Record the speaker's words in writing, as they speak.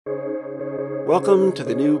Welcome to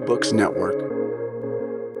the New Books Network.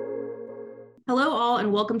 Hello, all,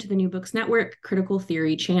 and welcome to the New Books Network Critical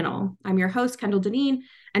Theory channel. I'm your host, Kendall Deneen,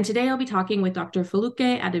 and today I'll be talking with Dr.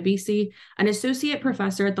 Foluke Adebisi, an associate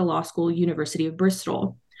professor at the Law School, University of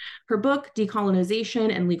Bristol. Her book,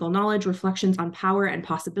 Decolonisation and Legal Knowledge, Reflections on Power and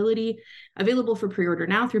Possibility, available for pre-order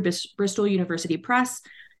now through Bristol University Press,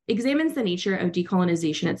 examines the nature of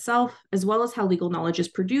decolonization itself, as well as how legal knowledge is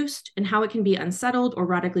produced and how it can be unsettled or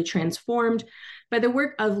radically transformed by the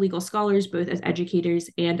work of legal scholars, both as educators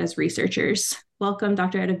and as researchers. Welcome,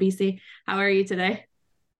 Dr. Adebisi. How are you today?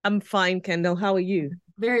 I'm fine, Kendall. How are you?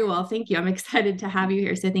 Very well, thank you. I'm excited to have you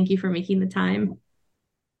here, so thank you for making the time.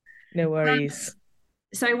 No worries.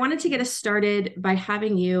 So I wanted to get us started by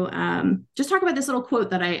having you just talk about this little quote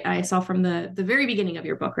that I saw from the very beginning of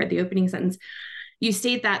your book, right? The opening sentence. You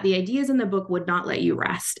state that the ideas in the book would not let you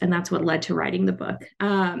rest, and that's what led to writing the book.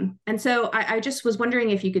 And so I just was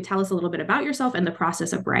wondering if you could tell us a little bit about yourself and the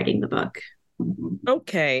process of writing the book.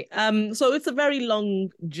 Okay. So it's a very long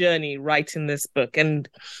journey writing this book, and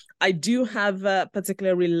I do have a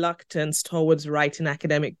particular reluctance towards writing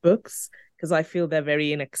academic books because I feel they're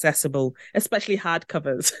very inaccessible, especially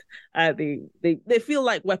hardcovers. They feel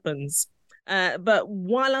like weapons. But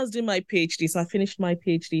while I was doing my PhD, so I finished my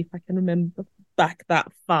PhD, if I can remember back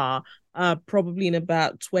that far, probably in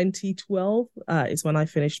about 2012 is when I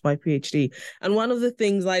finished my PhD. And one of the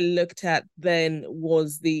things I looked at then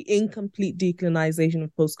was the incomplete decolonization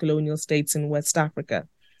of post-colonial states in West Africa.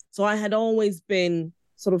 So I had always been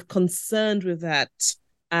sort of concerned with that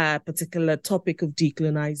particular topic of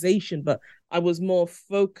decolonization, but I was more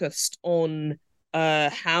focused on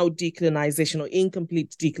how decolonization or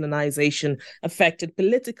incomplete decolonization affected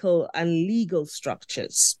political and legal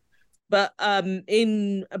structures. But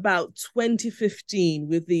in about 2015,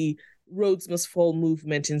 with the Rhodes Must Fall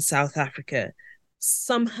movement in South Africa,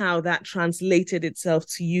 somehow that translated itself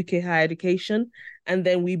to UK higher education. And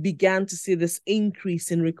then we began to see this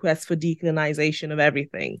increase in requests for decolonization of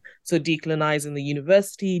everything. So decolonizing the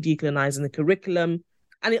university, decolonizing the curriculum.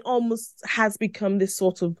 And it almost has become this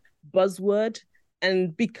sort of buzzword.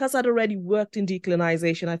 And because I'd already worked in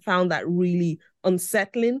decolonization, I found that really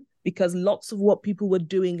unsettling, because lots of what people were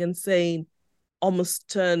doing and saying almost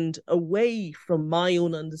turned away from my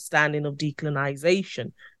own understanding of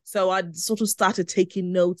decolonization. So I sort of started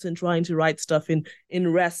taking notes and trying to write stuff in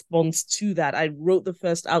response to that. I wrote the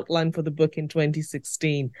first outline for the book in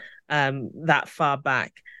 2016, that far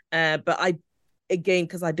back. But again,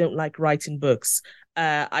 because I don't like writing books,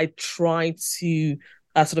 I try to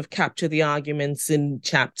sort of capture the arguments in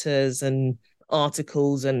chapters and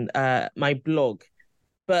articles and my blog.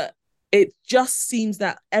 But it just seems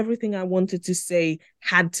that everything I wanted to say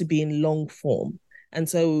had to be in long form. And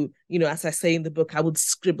so, as I say in the book, I would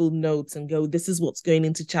scribble notes and go, this is what's going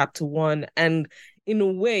into chapter 1. And in a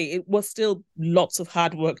way, it was still lots of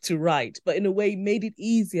hard work to write, but in a way, made it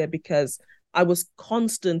easier because I was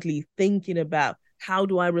constantly thinking about how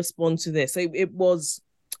do I respond to this? It was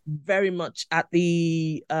very much at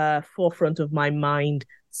the forefront of my mind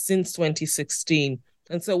since 2016.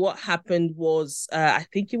 And so what happened was, I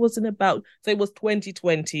think it was it was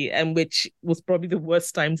 2020, and which was probably the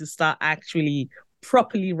worst time to start actually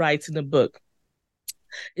properly writing a book,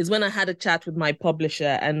 is when I had a chat with my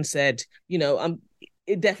publisher and said,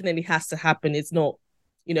 it definitely has to happen. It's not,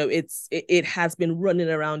 it has been running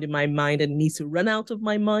around in my mind and needs to run out of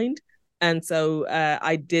my mind. And so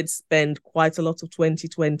I did spend quite a lot of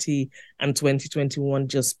 2020 and 2021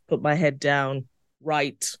 just put my head down,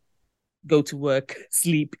 write, go to work,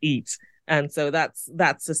 sleep, eat. And so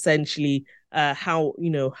that's essentially how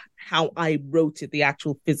I wrote it, the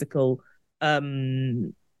actual physical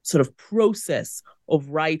sort of process of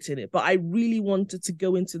writing it. But I really wanted to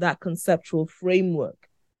go into that conceptual framework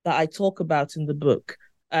that I talk about in the book,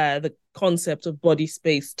 the concept of body,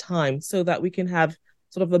 space, time, so that we can have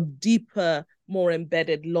sort of a deeper, more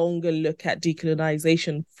embedded, longer look at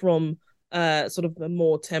decolonization from sort of a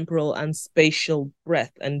more temporal and spatial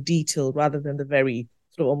breadth and detail, rather than the very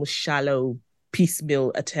sort of almost shallow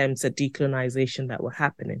piecemeal attempts at decolonization that were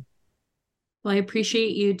happening. Well, I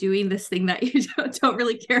appreciate you doing this thing that you don't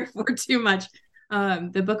really care for too much.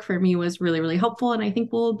 The book for me was really, really helpful, and I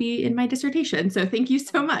think will be in my dissertation. So thank you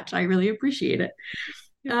so much. I really appreciate it.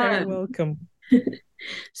 You're very welcome.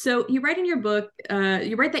 So you write in your book,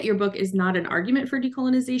 you write that your book is not an argument for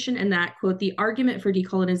decolonization, and that, quote, the argument for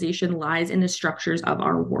decolonization lies in the structures of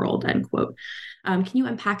our world, end quote. Can you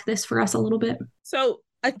unpack this for us a little bit? So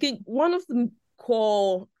I think one of the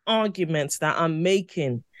core arguments that I'm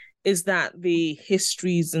making is that the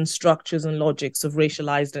histories and structures and logics of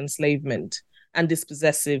racialized enslavement and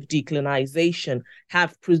dispossessive decolonization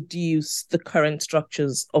have produced the current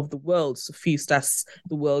structures of the world, suffused as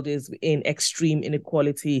the world is in extreme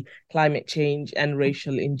inequality, climate change, and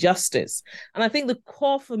racial injustice. And I think the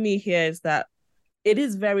core for me here is that it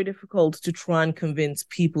is very difficult to try and convince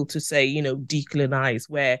people to say, decolonize,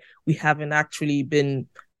 where we haven't actually been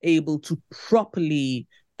able to properly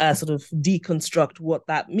sort of deconstruct what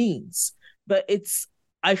that means. But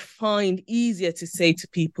I find easier to say to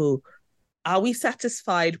people, are we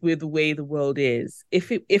satisfied with the way the world is?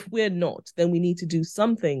 If we're not, then we need to do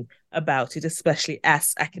something about it, especially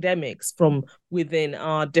as academics from within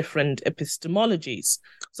our different epistemologies.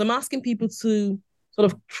 So I'm asking people to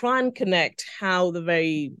sort of try and connect how the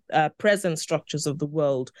very present structures of the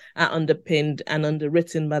world are underpinned and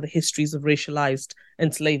underwritten by the histories of racialized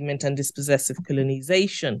enslavement and dispossessive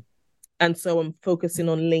colonization. And so I'm focusing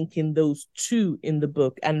on linking those two in the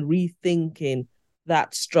book and rethinking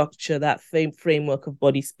that structure, that framework of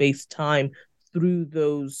body, space, time through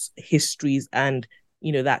those histories and,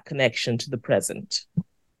 that connection to the present.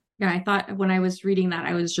 Yeah, I thought when I was reading that,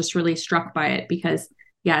 I was just really struck by it because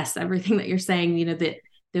yes, everything that you're saying,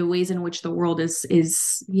 the ways in which the world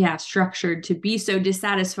is structured to be so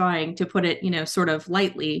dissatisfying, to put it, sort of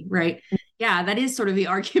lightly, right? Yeah, that is sort of the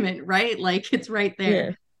argument, right? Like it's right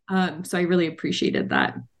there. Yeah. So I really appreciated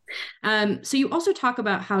that. So you also talk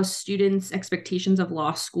about how students' expectations of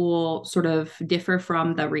law school sort of differ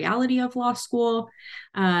from the reality of law school.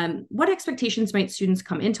 What expectations might students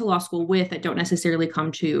come into law school with that don't necessarily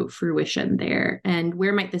come to fruition there? And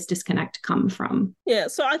where might this disconnect come from? Yeah,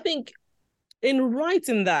 so I think in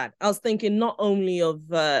writing that, I was thinking not only of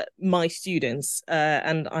my students,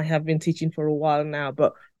 and I have been teaching for a while now,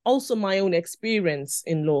 but also my own experience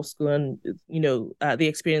in law school and, the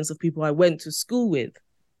experience of people I went to school with.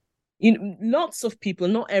 Lots of people,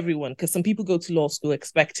 not everyone, because some people go to law school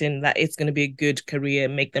expecting that it's going to be a good career,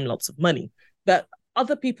 make them lots of money. But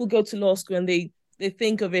other people go to law school and they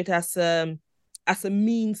think of it as a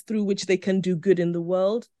means through which they can do good in the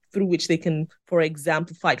world, through which they can, for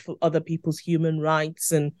example, fight for other people's human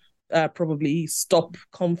rights and probably stop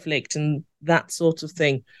conflict and that sort of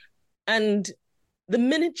thing. And the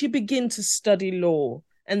minute you begin to study law,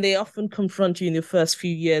 and they often confront you in your first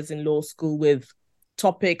few years in law school with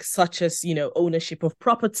topics such as, ownership of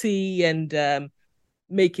property and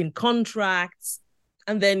making contracts.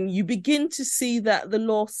 And then you begin to see that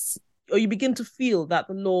you begin to feel that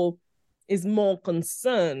the law is more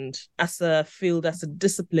concerned as a field, as a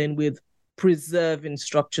discipline with preserving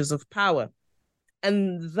structures of power.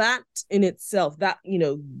 And that in itself, that,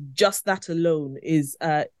 just that alone is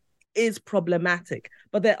problematic.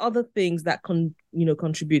 But there are other things that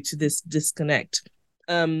contribute to this disconnect.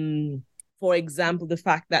 For example, the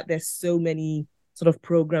fact that there's so many sort of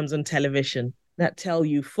programs on television that tell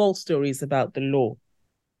you false stories about the law.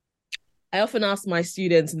 I often ask my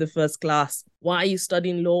students in the first class, why are you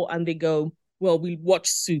studying law? And they go, well, we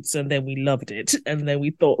watched Suits and then we loved it. And then we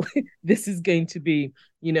thought this is going to be,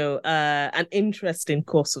 an interesting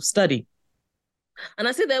course of study. And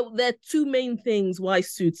I say there are two main things why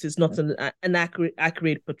Suits is not an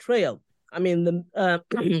accurate portrayal. I mean,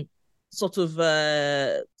 the sort of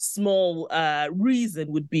small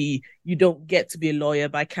reason would be you don't get to be a lawyer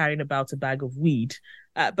by carrying about a bag of weed.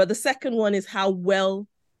 But the second one is how well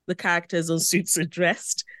the characters on Suits are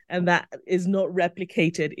dressed, and that is not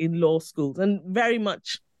replicated in law schools. And very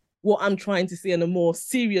much what I'm trying to say on a more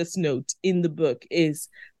serious note in the book is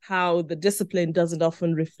how the discipline doesn't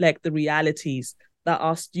often reflect the realities that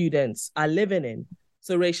our students are living in.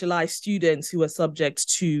 So racialized students who are subject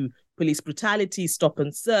to police brutality, stop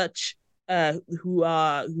and search, who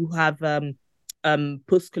have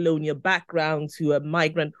post-colonial backgrounds, who have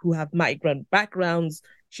migrant backgrounds,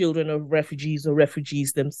 children of refugees or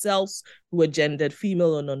refugees themselves, who are gendered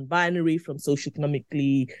female or non-binary, from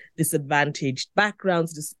socioeconomically disadvantaged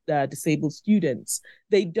backgrounds, disabled students.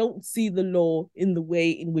 They don't see the law in the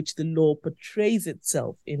way in which the law portrays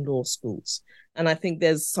itself in law schools. And I think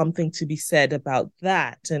there's something to be said about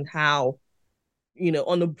that and how,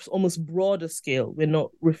 on an almost broader scale, we're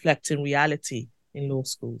not reflecting reality in law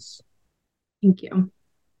schools. Thank you.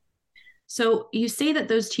 So you say that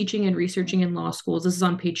those teaching and researching in law schools, this is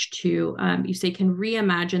on page 2, you say can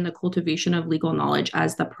reimagine the cultivation of legal knowledge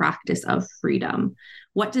as the practice of freedom.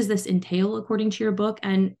 What does this entail according to your book?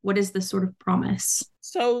 And what is this sort of promise?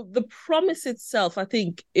 So the promise itself, I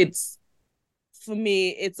think for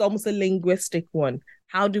me, it's almost a linguistic one.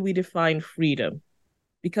 How do we define freedom?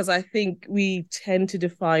 Because I think we tend to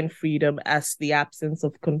define freedom as the absence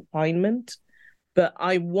of confinement. But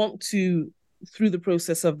I want to, through the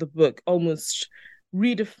process of the book, almost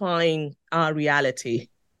redefine our reality.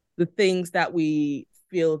 the things that we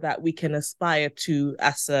feel that we can aspire to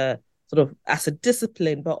as a sort of as a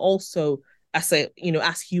discipline, but also as a,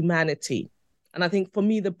 as humanity. And I think for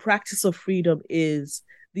me, the practice of freedom is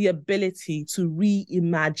the ability to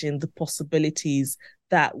reimagine the possibilities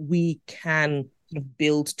that we can sort of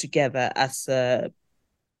build together as a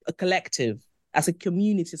collective, as a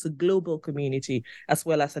community, as a global community, as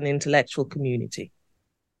well as an intellectual community.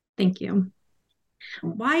 Thank you.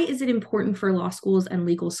 Why is it important for law schools and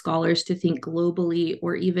legal scholars to think globally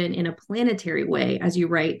or even in a planetary way, as you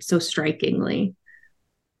write so strikingly?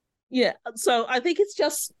 Yeah, so I think it's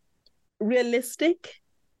just realistic.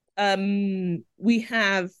 We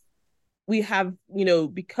have,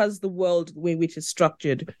 because the world, the way which is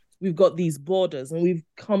structured, we've got these borders, and we've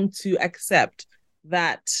come to accept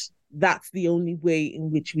that that's the only way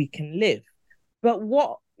in which we can live. But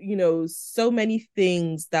so many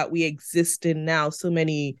things that we exist in now, so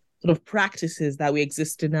many sort of practices that we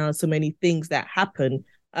exist in now, so many things that happen,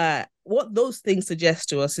 what those things suggest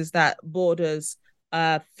to us is that borders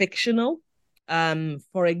are fictional.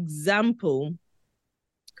 For example,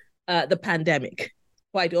 the pandemic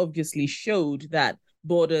quite obviously showed that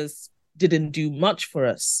borders didn't do much for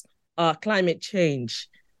us. Climate change,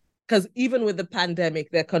 because even with the pandemic,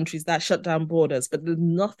 there are countries that shut down borders, but there's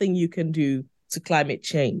nothing you can do to climate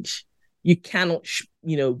change. You cannot,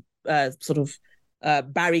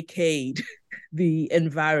 barricade the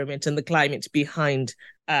environment and the climate behind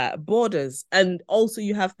borders. And also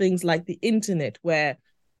you have things like the internet, where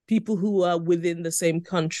people who are within the same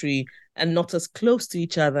country and not as close to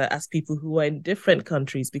each other as people who are in different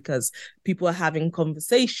countries, because people are having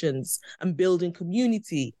conversations and building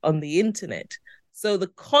community on the internet. So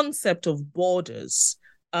the concept of borders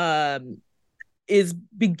is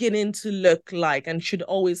beginning to look like, and should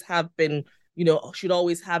always have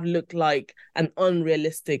looked like an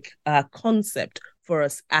unrealistic concept for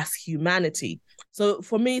us as humanity. So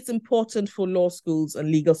for me, it's important for law schools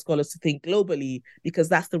and legal scholars to think globally, because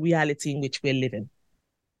that's the reality in which we're living.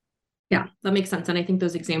 Yeah, that makes sense. And I think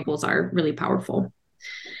those examples are really powerful.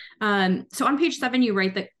 So on page 7, you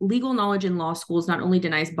write that legal knowledge in law schools not only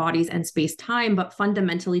denies bodies and space-time, but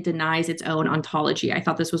fundamentally denies its own ontology. I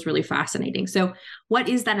thought this was really fascinating. So what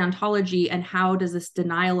is that ontology, and how does this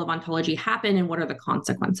denial of ontology happen, and what are the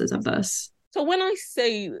consequences of this? So when I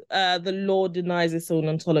say the law denies its own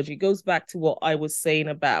ontology, it goes back to what I was saying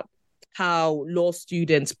about how law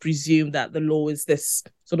students presume that the law is this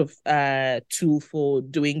sort of tool for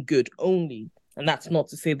doing good only. And that's not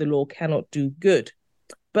to say the law cannot do good.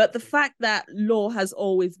 But the fact that law has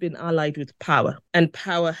always been allied with power, and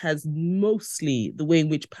power has mostly, the way in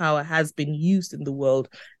which power has been used in the world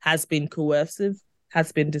has been coercive,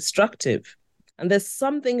 has been destructive. And there's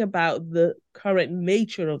something about the current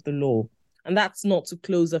nature of the law, and that's not to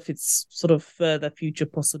close off its sort of further future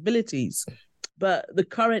possibilities. But the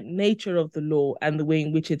current nature of the law and the way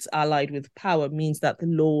in which it's allied with power means that the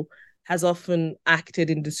law has often acted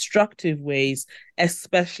in destructive ways,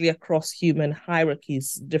 especially across human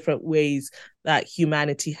hierarchies, different ways that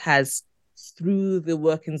humanity has, through the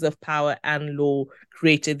workings of power and law,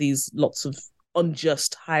 created these lots of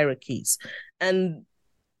unjust hierarchies. And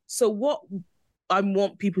so what I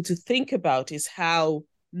want people to think about is how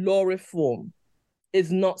law reform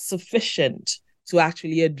is not sufficient to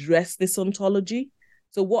actually address this ontology.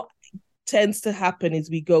 So what tends to happen is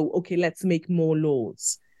we go, okay, let's make more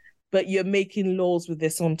laws. But you're making laws with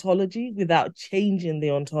this ontology without changing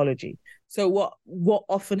the ontology. So what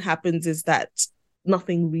often happens is that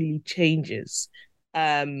nothing really changes.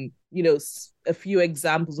 A few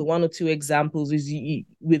examples, or one or two examples, is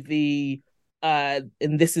with the and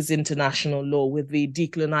this is international law, with the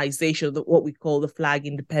decolonization of what we call the flag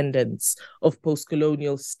independence of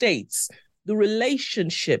post-colonial states. The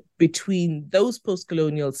relationship between those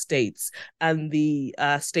post-colonial states and the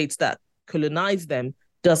states that colonize them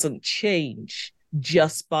doesn't change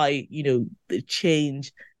just by, the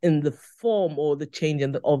change in the form or the change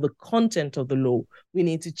in the content of the law. We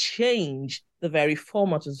need to change the very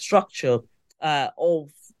format and structure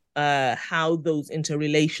of how those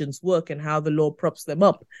interrelations work and how the law props them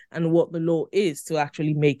up, and what the law is, to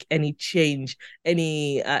actually make any change,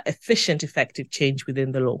 any efficient, effective change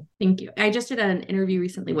within the law. Thank you. I just did an interview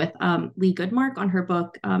recently with Lee Goodmark on her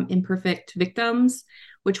book, Imperfect Victims,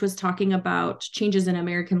 which was talking about changes in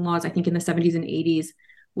American laws, I think in the 70s and 80s,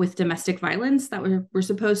 with domestic violence that were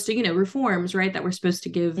supposed to, reforms, right, that were supposed to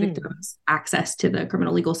give victims access to the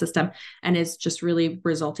criminal legal system, and has just really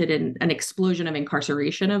resulted in an explosion of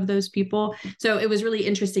incarceration of those people. So it was really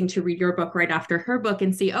interesting to read your book right after her book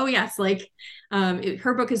and see, oh yes,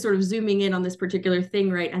 her book is sort of zooming in on this particular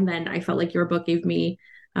thing, right? And then I felt like your book gave me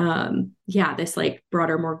this like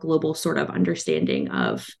broader, more global sort of understanding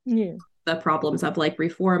of the problems of like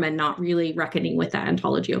reform and not really reckoning with that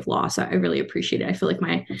ontology of law. So I really appreciate it. I feel like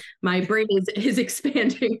my brain is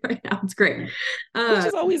expanding right now. It's great. Which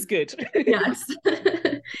is always good. Yes.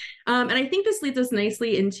 And I think this leads us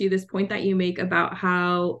nicely into this point that you make about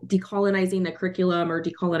how decolonizing the curriculum or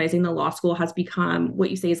decolonizing the law school has become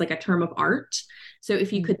what you say is like a term of art. So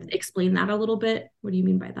if you could explain that a little bit, what do you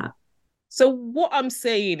mean by that? So what I'm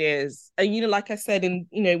saying is, and like I said,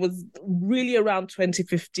 it was really around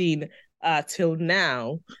 2015 till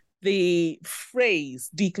now, the phrase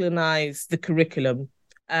decolonize the curriculum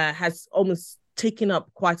has almost taken up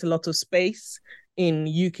quite a lot of space in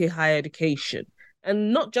UK higher education.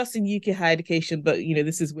 And not just in UK higher education, but,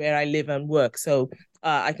 this is where I live and work. So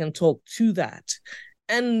I can talk to that.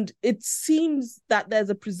 And it seems that there's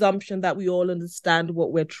a presumption that we all understand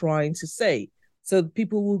what we're trying to say. So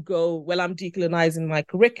people will go, well, I'm decolonizing my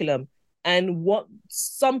curriculum. And what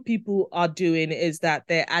some people are doing is that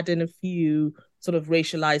they're adding a few sort of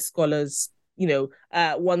racialized scholars.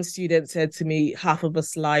 One student said to me, half of a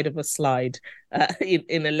slide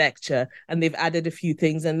in a lecture, and they've added a few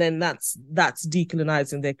things, and then that's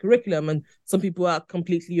decolonizing their curriculum. And some people are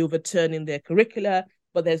completely overturning their curricula,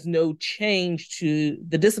 but there's no change to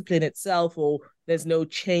the discipline itself, or there's no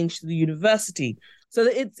change to the university. So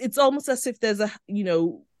it's almost as if there's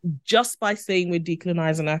just by saying we're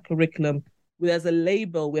decolonizing our curriculum, there's a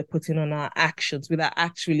label we're putting on our actions without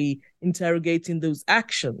actually interrogating those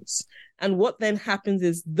actions. And what then happens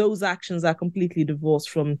is those actions are completely divorced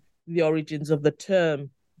from the origins of the term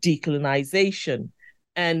decolonization.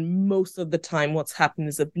 And most of the time, what's happening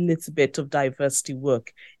is a little bit of diversity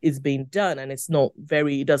work is being done, and it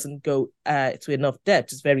doesn't go to enough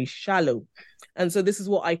depth. It's very shallow. And so this is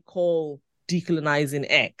what I call decolonizing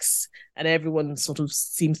X, and everyone sort of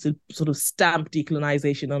seems to sort of stamp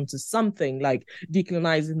decolonization onto something, like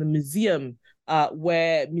decolonizing the museum,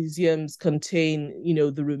 where museums contain,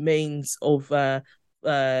 the remains of, the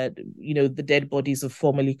dead bodies of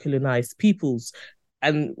formerly colonized peoples.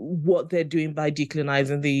 And what they're doing by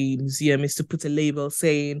decolonizing the museum is to put a label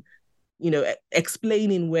saying,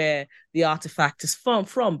 explaining where the artifact is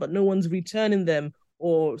from, but no one's returning them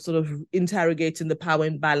or sort of interrogating the power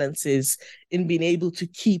imbalances in being able to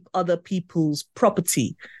keep other people's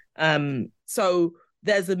property. So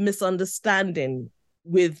there's a misunderstanding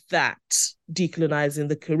with that decolonizing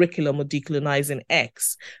the curriculum or decolonizing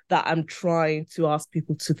X that I'm trying to ask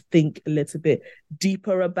people to think a little bit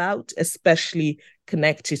deeper about, especially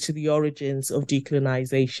connected to the origins of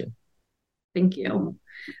decolonization. Thank you.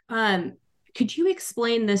 Could you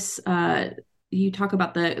explain this? You talk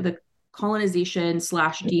about the colonization /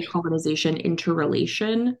 decolonization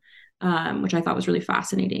interrelation, which I thought was really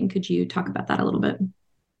fascinating. Could you talk about that a little bit?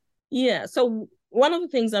 Yeah. So one of the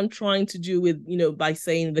things I'm trying to do with, by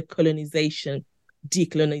saying the colonization,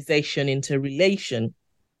 decolonization interrelation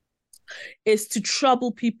is to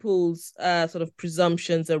trouble people's sort of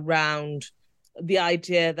presumptions around the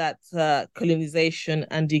idea that colonization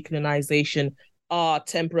and decolonization are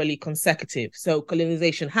temporally consecutive. So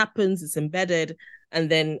colonization happens, it's embedded, and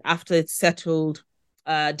then after it's settled,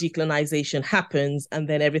 decolonization happens, and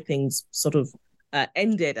then everything's sort of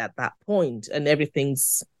ended at that point, and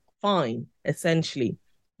everything's fine, essentially.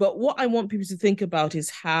 But what I want people to think about is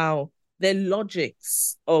how the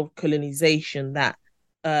logics of colonization that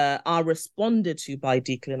are responded to by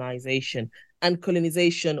decolonization, and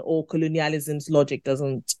colonization or colonialism's logic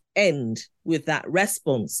doesn't end with that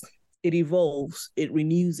response. It evolves, it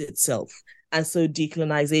renews itself. And so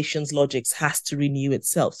decolonization's logics has to renew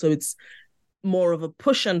itself. So it's more of a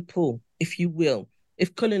push and pull, if you will.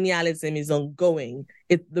 If colonialism is ongoing,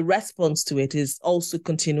 the response to it is also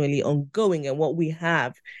continually ongoing. And what we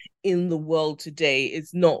have in the world today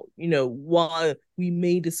is not, while we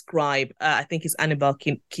may describe, I think it's Annabel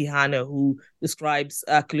Quijano who describes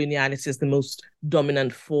coloniality as the most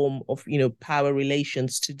dominant form of, power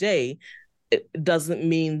relations today, it doesn't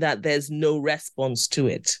mean that there's no response to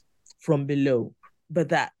it from below, but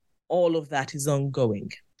that all of that is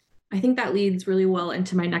ongoing. I think that leads really well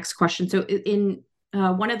into my next question. So in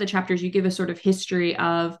one of the chapters, you give a sort of history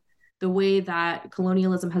of the way that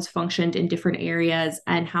colonialism has functioned in different areas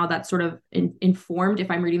and how that sort of informed, if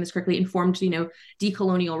I'm reading this correctly, informed,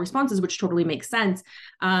 decolonial responses, which totally makes sense.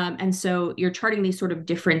 And so you're charting these sort of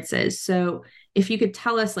differences. So if you could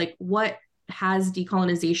tell us, like, what has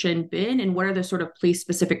decolonization been and what are the sort of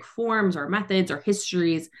place-specific forms or methods or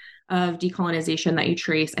histories of decolonization that you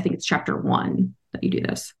trace? I think it's chapter 1 that you do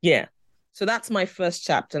this. Yeah. So that's my first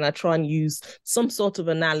chapter, and I try and use some sort of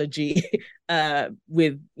analogy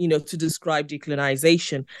to describe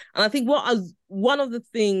decolonization. And I think one of the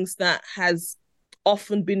things that has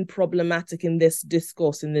often been problematic in this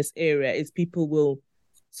discourse in this area is people will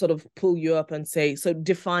sort of pull you up and say, so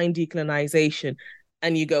define decolonization.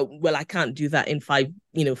 And you go, well, I can't do that in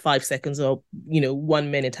 5 seconds or,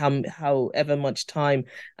 1 minute, however much time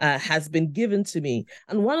has been given to me.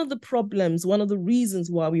 And one of the reasons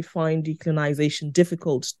why we find decolonization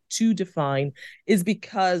difficult to define is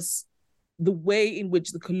because the way in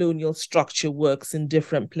which the colonial structure works in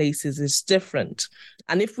different places is different.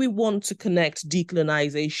 And if we want to connect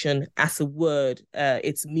decolonization as a word,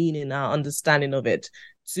 its meaning, our understanding of it,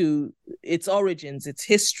 to its origins, its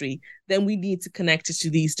history, then we need to connect it to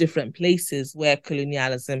these different places where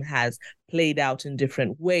colonialism has played out in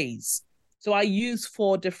different ways. So I use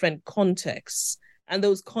 4 different contexts. And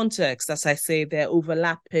those contexts, as I say, they're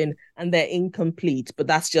overlapping and they're incomplete, but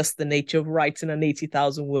that's just the nature of writing an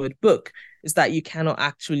 80,000 word book, is that you cannot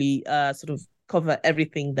actually sort of cover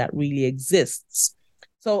everything that really exists.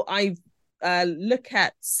 So I look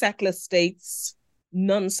at settler states,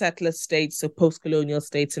 non-settler states, so post-colonial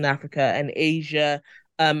states in Africa and Asia.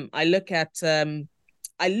 I look at the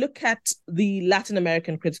Latin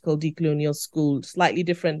American critical decolonial school slightly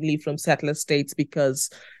differently from settler states because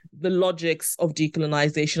the logics of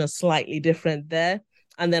decolonization are slightly different there.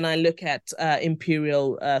 And then I look at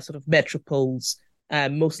imperial sort of metropoles,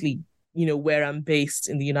 mostly, where I'm based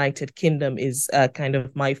in the United Kingdom is kind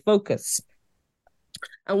of my focus.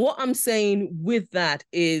 And what I'm saying with that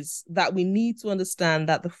is that we need to understand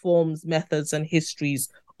that the forms, methods, and histories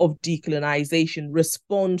of decolonization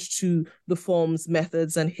respond to the forms,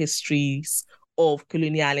 methods, and histories of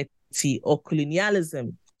coloniality or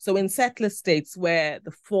colonialism. So in settler states where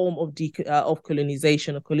the form of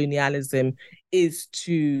colonization or colonialism is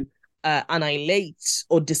to annihilate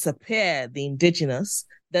or disappear the indigenous,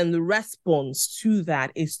 then the response to that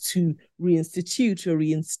is to reinstitute or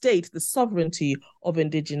reinstate the sovereignty of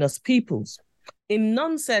indigenous peoples. In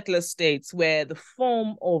non-settler states where the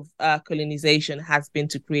form of colonization has been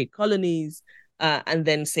to create colonies and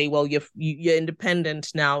then say, well, you're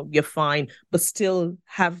independent now, you're fine, but still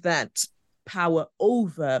have that power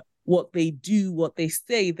over what they do, what they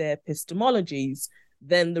say, their epistemologies,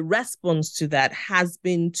 then the response to that has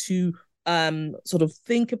been to sort of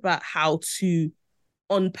think about how to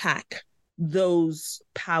unpack those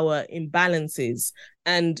power imbalances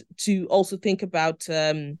and to also think about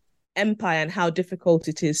empire and how difficult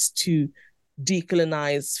it is to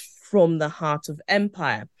decolonize from the heart of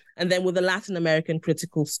empire. And then with the Latin American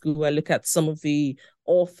critical school, I look at some of the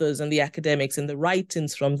authors and the academics and the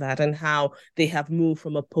writings from that and how they have moved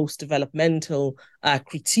from a post-developmental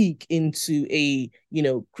critique into a,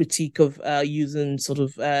 critique of using sort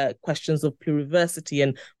of questions of pluriversity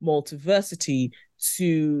and multiversity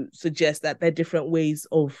to suggest that there are different ways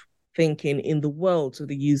of thinking in the world. So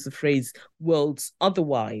they use the phrase worlds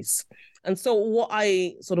otherwise. And so what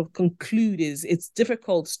I sort of conclude is it's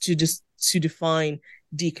difficult to define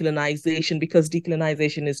decolonization because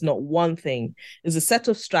decolonization is not one thing. It's a set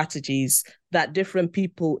of strategies that different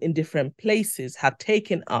people in different places have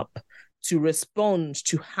taken up to respond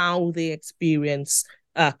to how they experience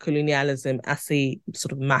colonialism as a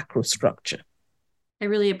sort of macro structure. I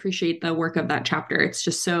really appreciate the work of that chapter. It's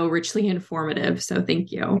just so richly informative. So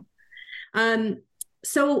thank you.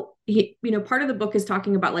 So, part of the book is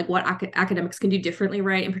talking about like what academics can do differently,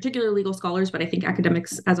 right? In particular legal scholars, but I think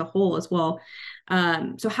academics as a whole as well.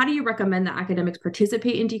 So how do you recommend that academics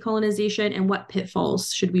participate in decolonization and what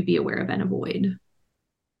pitfalls should we be aware of and avoid?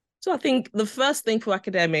 So I think the first thing for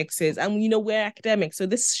academics is, and we're academics, so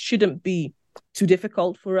this shouldn't be too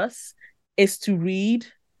difficult for us, is to read.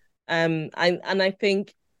 And I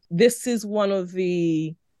think this is one of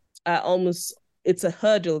the it's a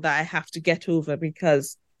hurdle that I have to get over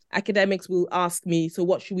because academics will ask me, so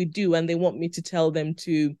what should we do? And they want me to tell them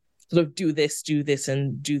to sort of do this,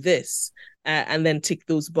 and do this, and then tick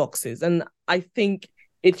those boxes. And I think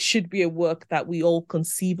it should be a work that we all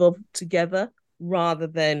conceive of together rather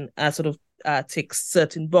than sort of tick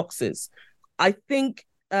certain boxes. I think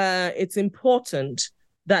it's important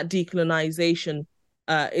that decolonization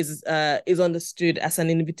is understood as an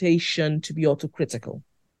invitation to be autocritical.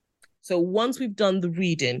 So once we've done the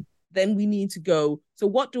reading, then we need to go, so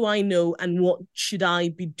what do I know and what should I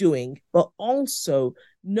be doing? But also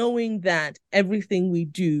knowing that everything we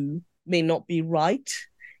do may not be right,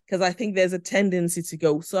 because I think there's a tendency to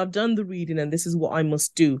go, so I've done the reading and this is what I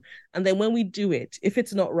must do. And then when we do it, if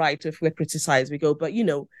it's not right, or if we're criticized, we go, but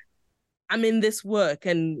I'm in this work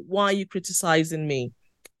and why are you criticizing me?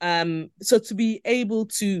 So to be able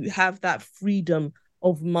to have that freedom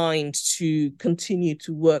of mind to continue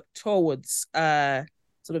to work towards sort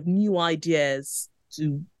of new ideas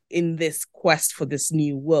in this quest for this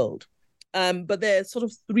new world. But there are sort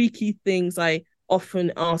of three key things I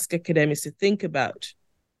often ask academics to think about,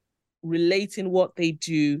 relating what they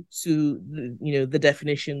do to the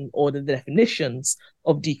definition or the definitions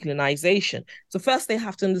of decolonization. So first, they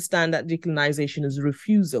have to understand that decolonization is a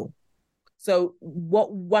refusal. So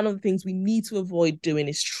one of the things we need to avoid doing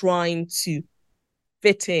is trying to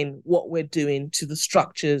fit in what we're doing to the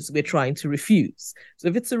structures we're trying to refuse. So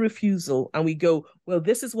if it's a refusal and we go, well,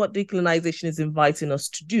 this is what decolonization is inviting us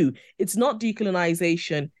to do, it's not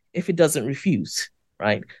decolonization if it doesn't refuse,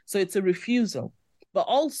 right? So it's a refusal. But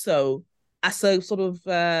also, as a sort of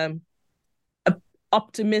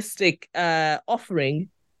optimistic offering,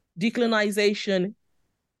 decolonization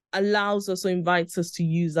allows us or invites us to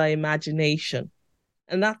use our imagination.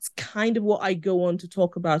 And that's kind of what I go on to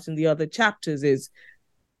talk about in the other chapters, is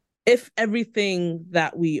if everything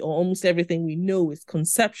that or almost everything we know is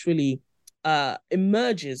conceptually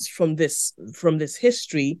emerges from this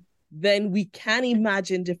history, then we can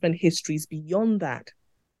imagine different histories beyond that.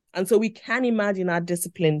 And so we can imagine our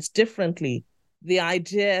disciplines differently. The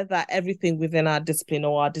idea that everything within our discipline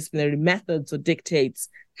or our disciplinary methods or dictates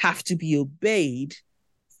have to be obeyed,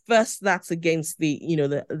 first, that's against the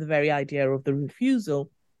very idea of the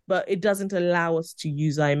refusal, but it doesn't allow us to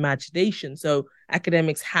use our imagination. So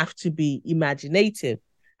academics have to be imaginative.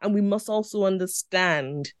 And we must also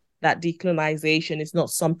understand that decolonization is not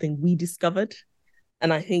something we discovered.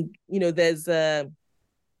 And I think,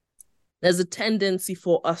 there's a tendency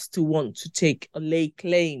for us to want to lay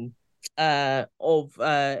claim of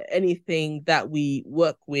anything that we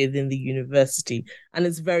work with in the university. And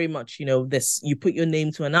it's very much, this, you put your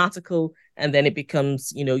name to an article and then it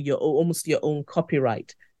becomes, almost your own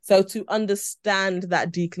copyright. So to understand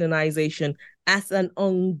that decolonization as an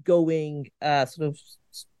ongoing sort of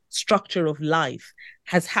structure of life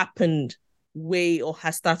has happened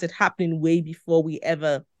has started happening way before we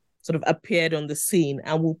ever sort of appeared on the scene,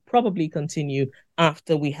 and will probably continue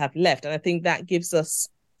after we have left. And I think that gives us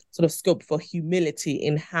sort of scope for humility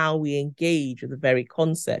in how we engage with the very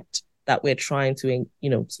concept that we're trying to,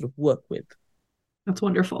 sort of work with. That's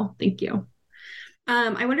wonderful. Thank you.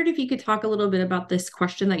 I wondered if you could talk a little bit about this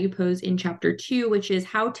question that you pose in chapter 2, which is,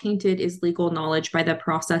 how tainted is legal knowledge by the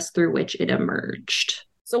process through which it emerged?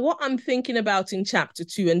 So what I'm thinking about in chapter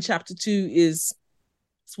 2, and chapter 2 is,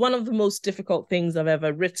 it's one of the most difficult things I've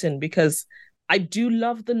ever written, because I do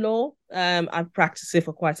love the law. I've practiced it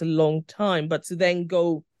for quite a long time, but to then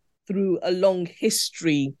go through a long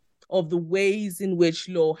history of the ways in which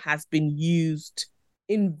law has been used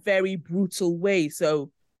in very brutal ways.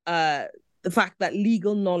 So the fact that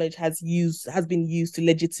legal knowledge has been used to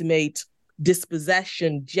legitimate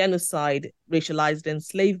dispossession, genocide, racialized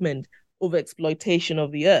enslavement, overexploitation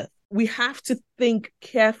of the earth. We have to think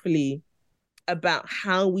carefully about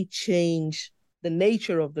how we change the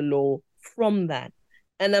nature of the law from that.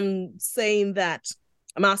 And I'm saying that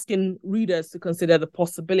I'm asking readers to consider the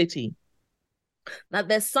possibility that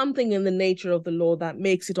there's something in the nature of the law that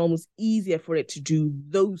makes it almost easier for it to do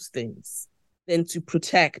those things than to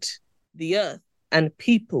protect the earth and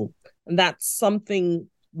people. And that's something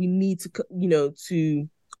we need to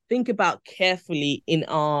think about carefully in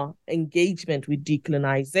our engagement with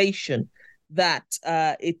decolonization, that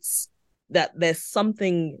that there's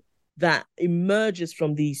something that emerges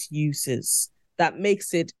from these uses that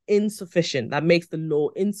makes it insufficient, that makes the law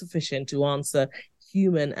insufficient to answer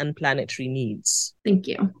human and planetary needs. Thank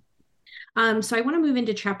you. So I want to move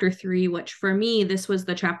into chapter 3, which for me, this was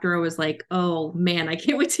the chapter I was like, oh man, I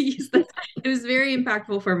can't wait to use this. It was very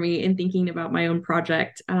impactful for me in thinking about my own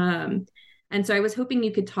project. And so I was hoping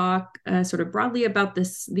you could talk sort of broadly about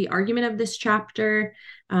the argument of this chapter,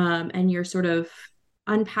 and your sort of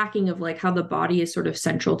unpacking of like how the body is sort of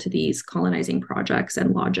central to these colonizing projects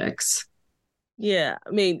and logics. Yeah, I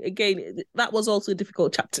mean, again, that was also a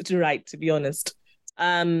difficult chapter to write, to be honest.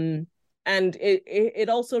 And it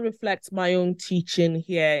also reflects my own teaching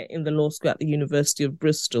here in the law school at the University of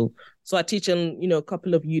Bristol. So I teach in, a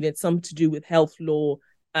couple of units, some to do with health law,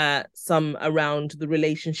 some around the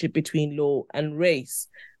relationship between law and race.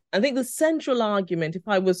 I think the central argument, if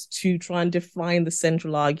I was to try and define the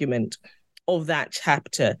central argument of that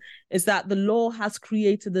chapter, is that the law has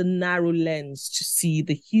created a narrow lens to see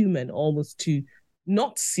the human, almost to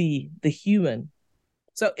not see the human.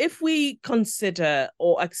 So if we consider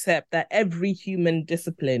or accept that every human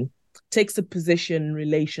discipline takes a position in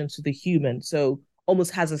relation to the human, so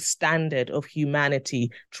almost has a standard of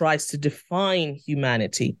humanity, tries to define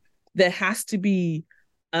humanity, there has to be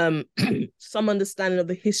some understanding of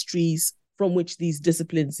the histories from which these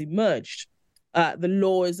disciplines emerged. The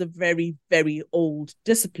law is a very, very old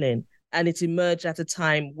discipline, and it emerged at a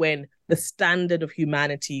time when the standard of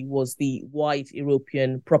humanity was the white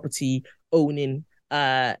European property-owning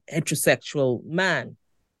heterosexual man.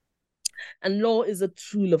 And law is a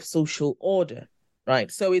tool of social order,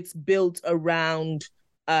 right? So it's built around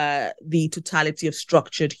the totality of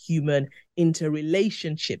structured human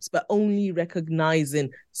interrelationships, but only recognizing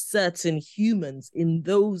certain humans in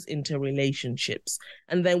those interrelationships.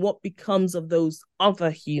 And then what becomes of those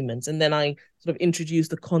other humans? And then I sort of introduce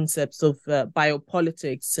the concepts of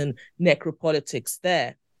biopolitics and necropolitics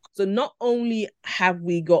there. So not only have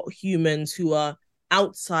we got humans who are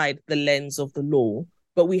outside the lens of the law,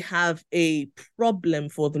 but we have a problem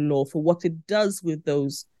for the law for what it does with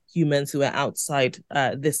those humans who are outside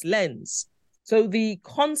this lens. So the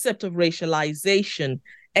concept of racialization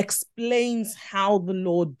explains how the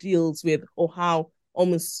law deals with, or how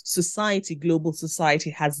almost society, global society,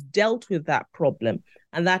 has dealt with that problem.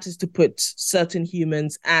 And that is to put certain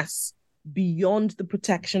humans as beyond the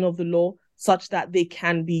protection of the law, such that they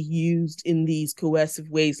can be used in these coercive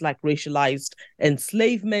ways like racialized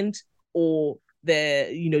enslavement, or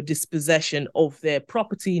their, dispossession of their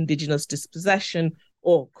property, indigenous dispossession,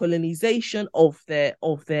 or colonization of their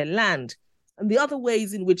land. And the other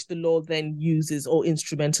ways in which the law then uses or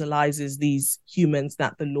instrumentalizes these humans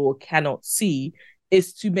that the law cannot see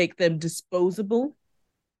is to make them disposable.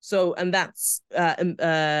 So, and that's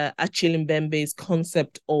Achille Mbembe's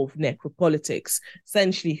concept of necropolitics,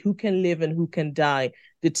 essentially who can live and who can die,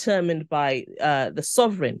 determined by the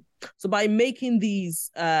sovereign. So by making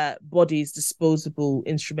these bodies disposable,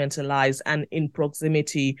 instrumentalized, and in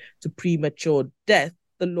proximity to premature death,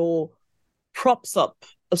 the law props up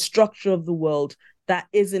a structure of the world that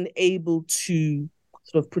isn't able to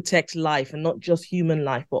sort of protect life, and not just human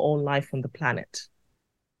life, but all life on the planet.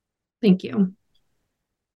 Thank you.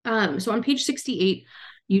 So on page 68,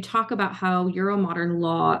 you talk about how Euromodern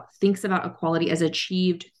law thinks about equality as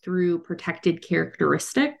achieved through protected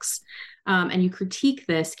characteristics. And you critique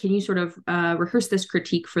this. Can you sort of rehearse this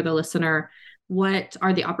critique for the listener? What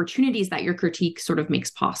are the opportunities that your critique sort of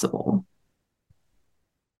makes possible?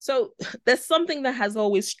 So there's something that has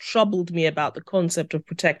always troubled me about the concept of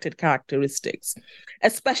protected characteristics,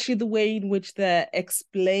 especially the way in which they're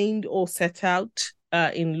explained or set out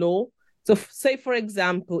in law. So say, for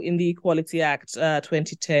example, in the Equality Act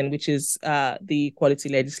 2010, which is the equality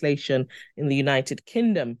legislation in the United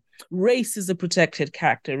Kingdom, race is a protected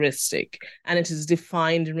characteristic, and it is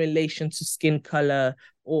defined in relation to skin color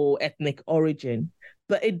or ethnic origin.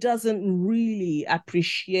 But it doesn't really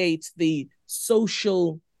appreciate the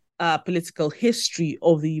social political history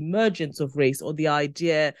of the emergence of race, or the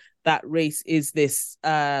idea that race is this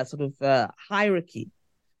sort of hierarchy.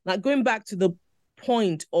 Now, going back to the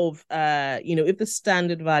point of, if the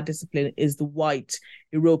standard of our discipline is the white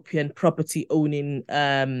European property owning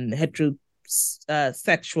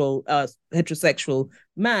heterosexual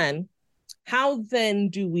man, how then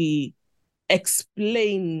do we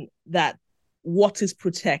explain that what is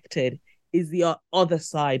protected is the other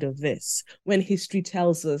side of this, when history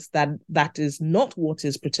tells us that that is not what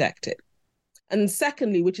is protected? And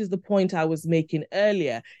secondly, which is the point I was making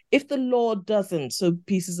earlier, if the law doesn't, so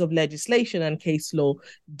pieces of legislation and case law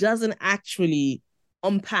doesn't actually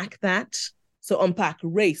unpack that, so unpack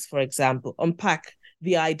race, for example, unpack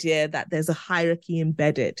the idea that there's a hierarchy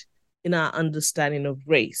embedded in our understanding of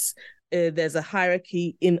race. There's a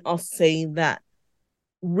hierarchy in us saying that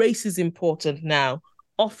race is important now,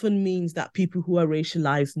 often means that people who are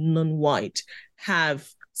racialized, non-white, have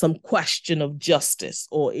some question of justice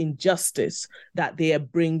or injustice that they are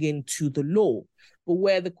bringing to the law. But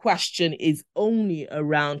where the question is only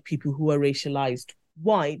around people who are racialized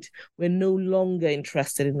white, we're no longer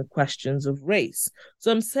interested in the questions of race. So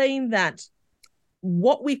I'm saying that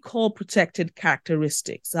what we call protected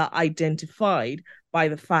characteristics are identified by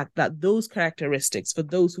the fact that those characteristics, for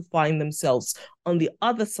those who find themselves on the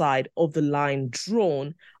other side of the line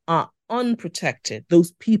drawn, are unprotected.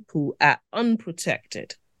 Those people are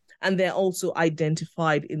unprotected. And they're also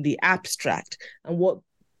identified in the abstract. And what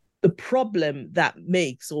the problem that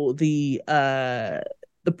makes, or the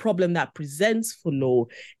problem that presents for law,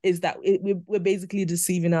 is that we're basically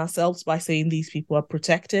deceiving ourselves by saying these people are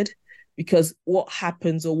protected, because what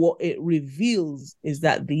happens, or what it reveals, is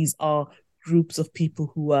that these are groups of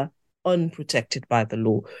people who are unprotected by the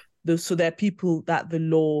law. So they're people that the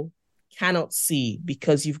law cannot see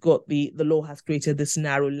because you've got the law has created this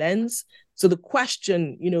narrow lens. So the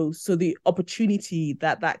question, so the opportunity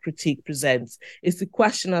that critique presents is to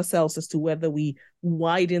question ourselves as to whether we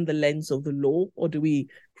widen the lens of the law, or do we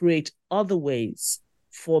create other ways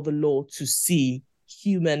for the law to see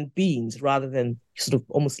human beings rather than sort of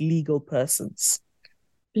almost legal persons.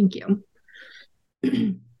 Thank you.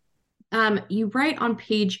 You write on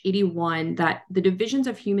page 81 that the divisions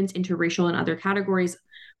of humans into racial and other categories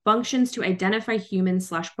functions to identify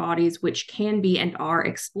humans/bodies which can be and are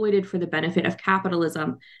exploited for the benefit of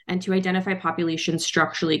capitalism, and to identify populations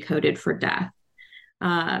structurally coded for death.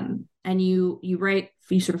 And you write,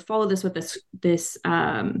 you sort of follow this with this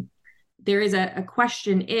there is a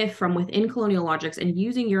question if, from within colonial logics and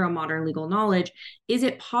using Euromodern legal knowledge, is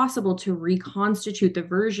it possible to reconstitute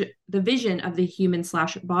the vision of the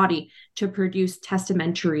human/body to produce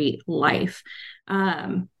testamentary life?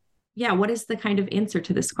 What is the kind of answer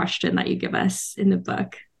to this question that you give us in the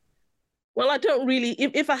book? Well, I don't really,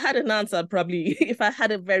 if I had an answer, probably, if I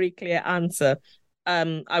had a very clear answer,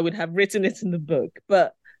 I would have written it in the book.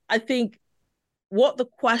 But I think what the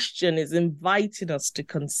question is inviting us to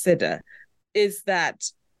consider is that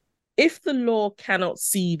if the law cannot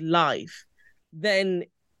see life, then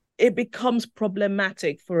it becomes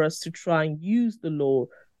problematic for us to try and use the law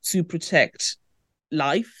to protect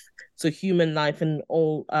life, so human life and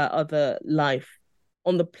all other life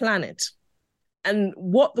on the planet. And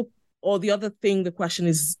the other thing the question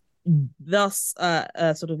is thus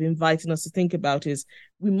sort of inviting us to think about is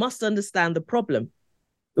we must understand the problem.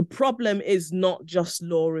 The problem is not just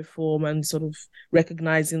law reform and sort of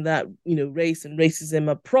recognizing that, race and racism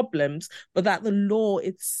are problems, but that the law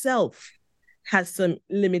itself has some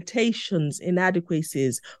limitations,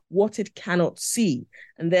 inadequacies, what it cannot see.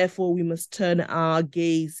 And therefore, we must turn our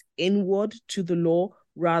gaze inward to the law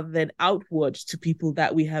rather than outward to people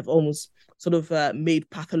that we have almost sort of made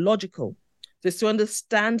pathological. Just to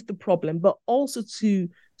understand the problem, but also to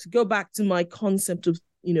go back to my concept of,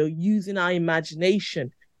 using our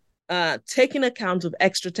imagination, taking account of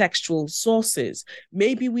extra-textual sources.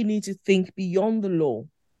 Maybe we need to think beyond the law.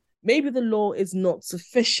 Maybe the law is not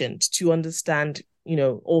sufficient to understand,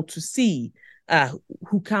 or to see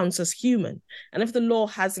who counts as human. And if the law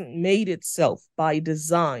hasn't made itself by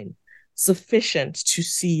design sufficient to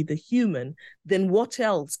see the human, then what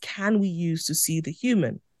else can we use to see the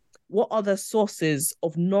human? What other sources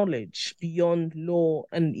of knowledge beyond law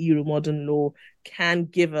and Euromodern law can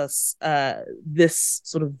give us this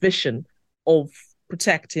sort of vision of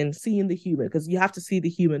protecting, seeing the human? Because you have to see the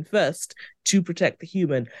human first to protect the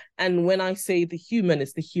human. And when I say the human,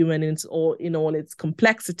 it's the human in all its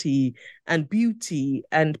complexity and beauty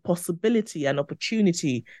and possibility and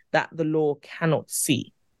opportunity that the law cannot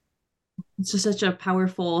see. It's just such a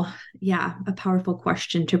powerful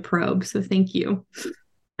question to probe. So thank you.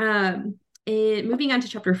 Moving on to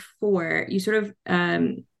chapter 4, you sort of,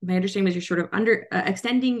 my understanding was you're sort of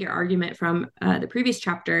extending your argument from the previous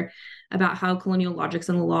chapter about how colonial logics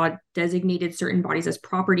and the law designated certain bodies as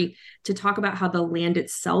property to talk about how the land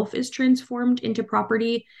itself is transformed into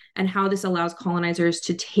property and how this allows colonizers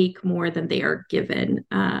to take more than they are given.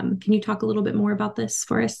 Can you talk a little bit more about this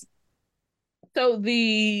for us? So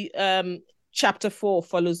the chapter 4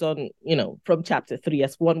 follows on, from chapter 3,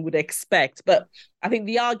 as one would expect. But I think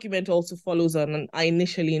the argument also follows on, and I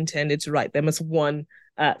initially intended to write them as one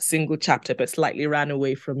single chapter, but slightly ran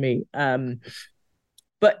away from me.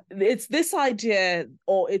 But it's this idea,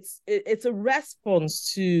 or it's a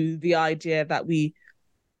response to the idea that we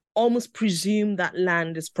almost presume that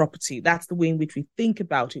land is property. That's the way in which we think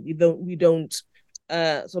about it. We don't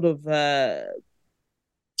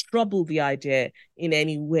trouble the idea in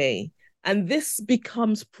any way. And this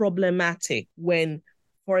becomes problematic when,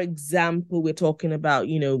 for example, we're talking about,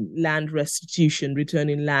 land restitution,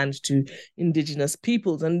 returning land to indigenous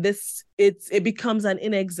peoples. And it becomes an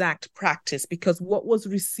inexact practice because what was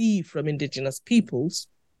received from indigenous peoples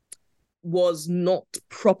was not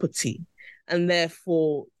property. And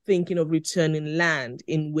therefore, thinking of returning land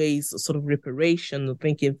in ways of sort of reparation or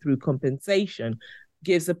thinking through compensation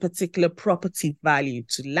gives a particular property value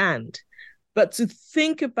to land. But to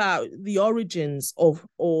think about the origins of,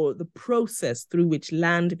 or the process through which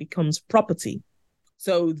land becomes property,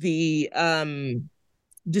 so the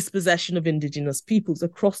dispossession of indigenous peoples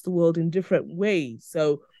across the world in different ways.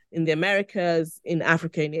 So in the Americas, in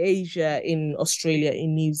Africa, in Asia, in Australia,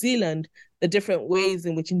 in New Zealand, the different ways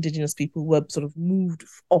in which indigenous people were sort of moved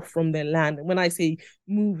off from their land. And when I say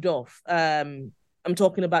moved off, I'm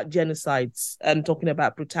talking about genocides, I'm talking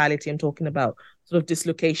about brutality, I'm talking about sort of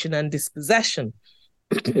dislocation and dispossession.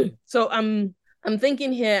 So I'm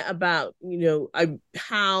thinking here about,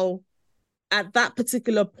 how at that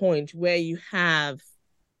particular point where you have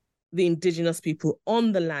the indigenous people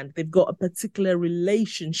on the land, they've got a particular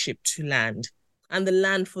relationship to land. And the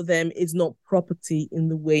land for them is not property in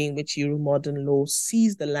the way in which Euro-modern law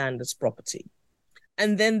sees the land as property.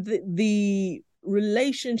 And then the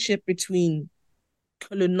relationship between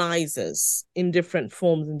colonizers in different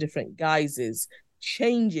forms and different guises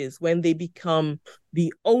changes when they become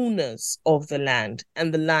the owners of the land,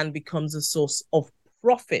 and the land becomes a source of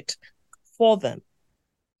profit for them.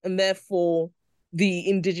 And therefore, the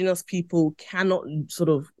indigenous people cannot sort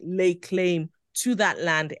of lay claim to that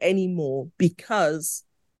land anymore, because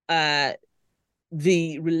the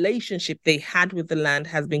relationship they had with the land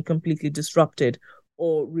has been completely disrupted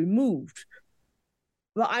or removed.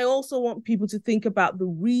 But I also want people to think about the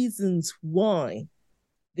reasons why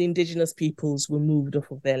the indigenous peoples were moved off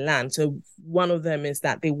of their land. So one of them is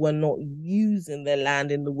that they were not using their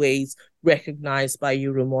land in the ways recognized by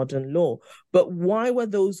Euro-modern law. But why were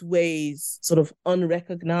those ways sort of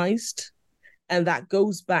unrecognized? And that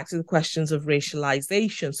goes back to the questions of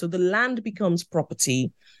racialization. So the land becomes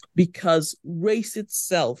property because race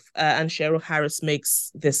itself, and Cheryl Harris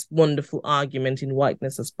makes this wonderful argument in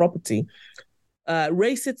Whiteness as Property,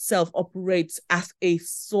 race itself operates as a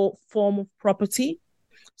form of property.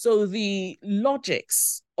 So the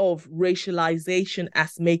logics of racialization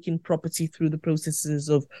as making property through the processes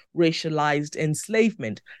of racialized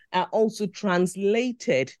enslavement are also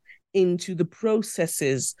translated into the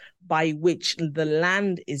processes by which the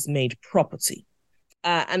land is made property.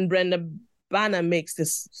 And Brenda Banner makes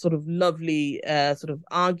this sort of lovely sort of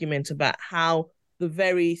argument about how the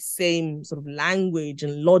very same sort of language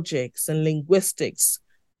and logics and linguistics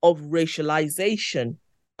of racialization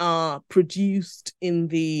are produced in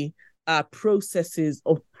the processes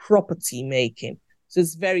of property making. So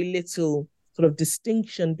there's very little sort of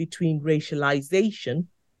distinction between racialization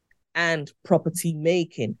and property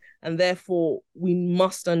making. And therefore, we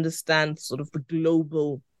must understand sort of the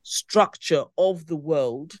global structure of the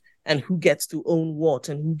world and who gets to own what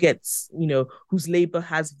and who gets, whose labor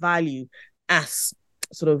has value as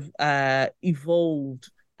sort of evolved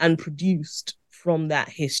and produced from that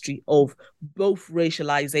history of both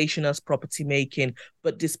racialization as property making,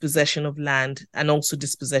 but dispossession of land, and also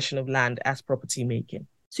dispossession of land as property making.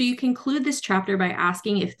 So you conclude this chapter by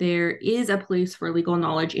asking if there is a place for legal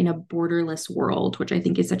knowledge in a borderless world, which I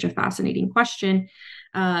think is such a fascinating question.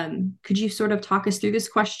 Could you sort of talk us through this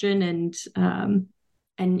question and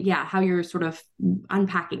how you're sort of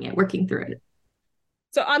unpacking it, working through it?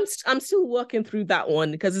 So I'm still working through that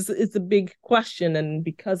one because it's a big question, and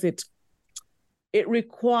because it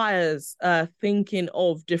requires thinking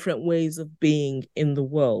of different ways of being in the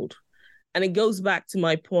world. And it goes back to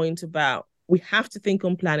my point about we have to think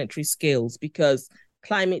on planetary scales, because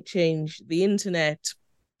climate change, the internet,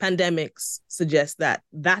 pandemics suggest that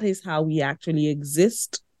that is how we actually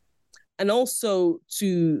exist. And also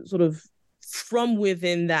to sort of from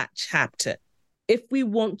within that chapter, if we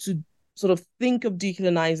want to sort of think of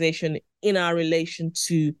decolonization in our relation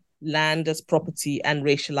to land as property and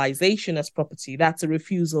racialization as property, that's a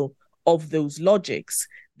refusal of those logics,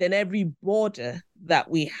 then every border that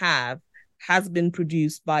we have has been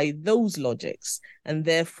produced by those logics. And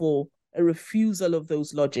therefore, a refusal of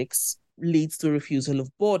those logics leads to a refusal of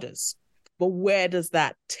borders. But where does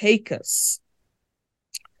that take us?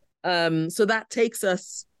 So that takes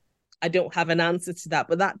us, I don't have an answer to that,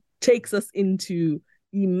 but that takes us into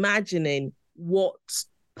imagining what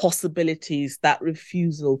possibilities that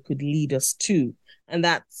refusal could lead us to. And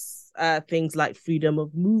that's things like freedom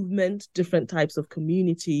of movement, different types of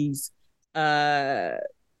communities, the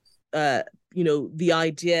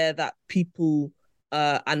idea that people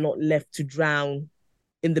are not left to drown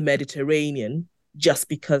in the Mediterranean just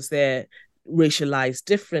because they're racialized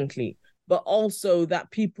differently, but also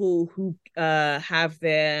that people who have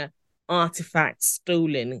their artifacts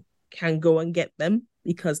stolen can go and get them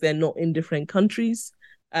because they're not in different countries,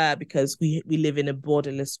 because we live in a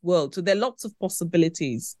borderless world. So there are lots of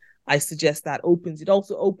possibilities. I suggest that opens. It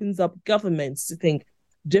also opens up governments to think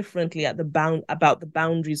differently about the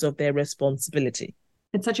boundaries of their responsibility.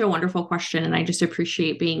 It's such a wonderful question, and I just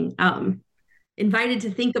appreciate being invited to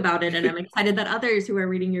think about it, and I'm excited that others who are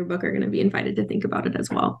reading your book are going to be invited to think about it as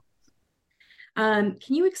well. Can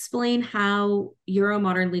you explain how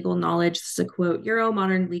Euro-modern legal knowledge, this is a quote,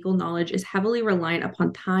 Euro-modern legal knowledge is heavily reliant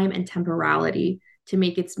upon time and temporality to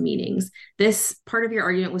make its meanings? This part of your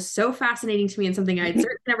argument was so fascinating to me and something I'd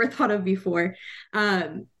certainly never thought of before.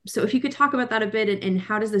 So if you could talk about that a bit, and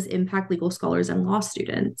how does this impact legal scholars and law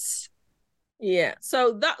students? Yeah,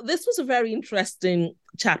 so this was a very interesting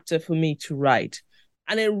chapter for me to write.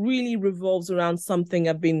 And it really revolves around something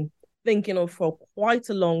I've been thinking of for quite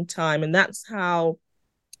a long time. And that's how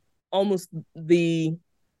almost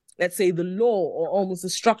let's say the law or almost the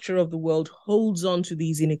structure of the world holds on to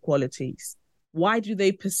these inequalities. Why do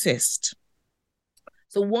they persist?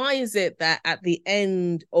 So why is it that at the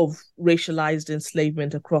end of racialized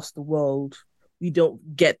enslavement across the world, we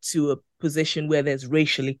don't get to a position where there's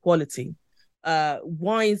racial equality?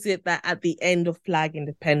 Why is it that at the end of flag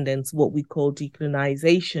independence, what we call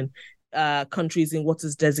decolonization, countries in what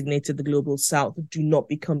is designated the global south do not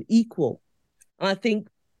become equal? And I think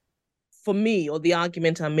for me, or the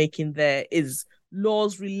argument I'm making there, is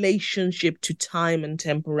law's relationship to time and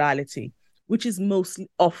temporality, which is mostly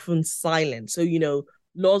often silent. So,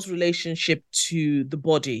 law's relationship to the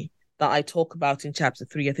body that I talk about in chapter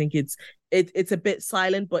 3, I think it's a bit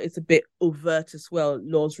silent, but it's a bit overt as well.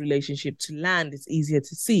 Law's relationship to land is easier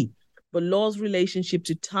to see, but law's relationship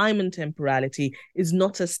to time and temporality is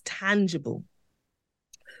not as tangible.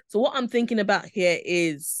 So what I'm thinking about here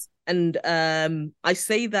is, and I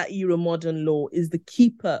say that Euro-modern law is the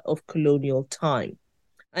keeper of colonial time.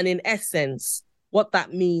 And in essence, what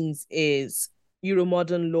that means is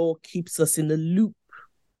Euro-modern law keeps us in the loop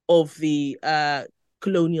of the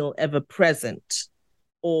colonial ever-present,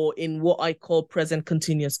 or in what I call present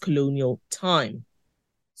continuous colonial time.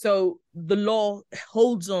 So the law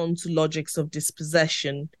holds on to logics of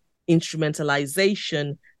dispossession,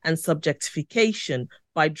 instrumentalization, and subjectification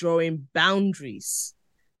by drawing boundaries,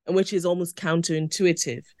 and which is almost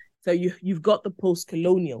counterintuitive. So you've got the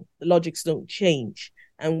post-colonial, the logics don't change,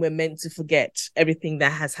 and we're meant to forget everything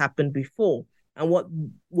that has happened before. And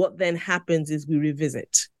what then happens is we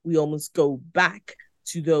revisit. We almost go back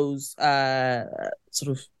to those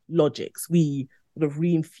sort of logics. We sort of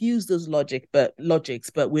reinfuse those logics,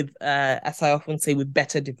 but with, as I often say, with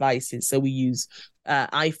better devices. So we use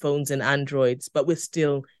iPhones and Androids, but we're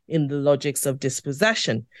still in the logics of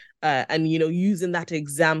dispossession. And, using that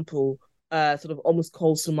example sort of almost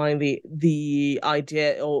calls to mind the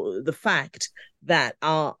idea or the fact that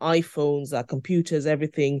our iPhones, our computers,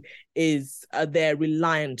 everything is they're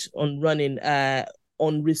reliant on running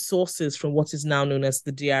on resources from what is now known as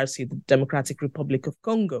the DRC, the Democratic Republic of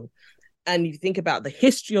Congo. And you think about the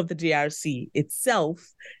history of the DRC itself,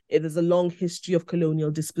 it is a long history of colonial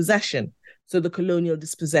dispossession. So the colonial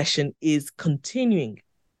dispossession is continuing.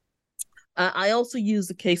 I also use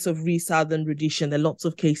the case of Southern Rhodesia. There are lots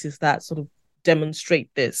of cases that sort of demonstrate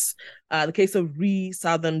this. The case of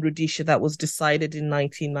Southern Rhodesia that was decided in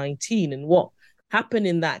 1919. And what happened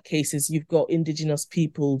in that case is you've got indigenous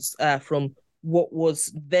peoples from what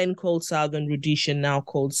was then called Southern Rhodesia, now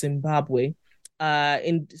called Zimbabwe.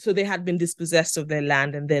 So they had been dispossessed of their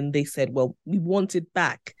land, and then they said, well, we want it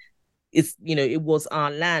back. It was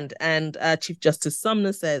our land. And Chief Justice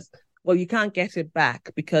Sumner says, well, you can't get it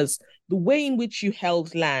back because the way in which you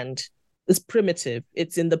held land is primitive.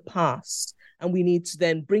 It's in the past. And we need to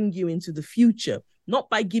then bring you into the future, not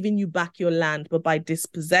by giving you back your land, but by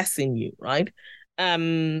dispossessing you, right?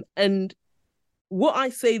 And what I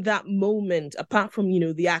say that moment, apart from,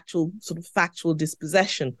 the actual sort of factual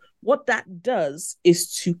dispossession, what that does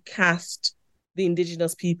is to cast the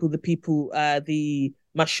indigenous people, the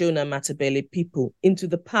Mashona Matabele people, into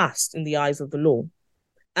the past in the eyes of the law.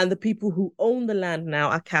 And the people who own the land now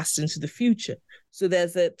are cast into the future. So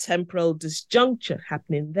there's a temporal disjuncture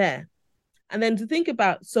happening there. And then to think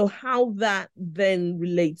about, so how that then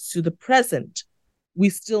relates to the present, we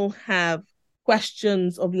still have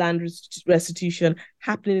questions of land restitution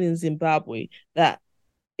happening in Zimbabwe that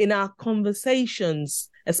in our conversations,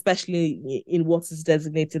 especially in what is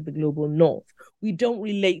designated the global north, we don't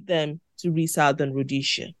relate them to Southern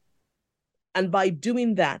Rhodesia. And by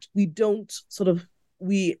doing that, we don't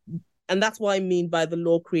and that's what I mean by the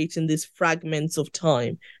law creating these fragments of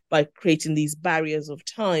time, by creating these barriers of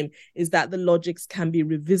time, is that the logics can be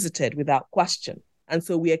revisited without question. And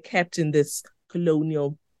so we are kept in this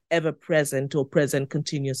colonial, ever-present or present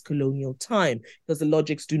continuous colonial time, because the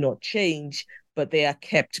logics do not change, but they are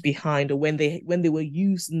kept behind, or when they were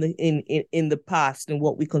used in the past, and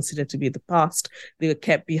what we consider to be the past, they were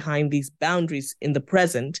kept behind these boundaries in the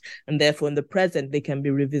present, and therefore in the present they can be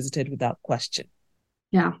revisited without question.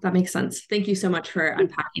 Yeah, that makes sense. Thank you so much for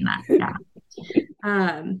unpacking that.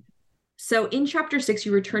 Yeah. So in chapter 6,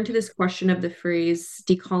 you return to this question of the phrase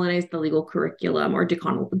decolonize the legal curriculum or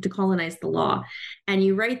decolonize the law. And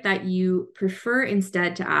you write that you prefer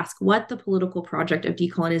instead to ask what the political project of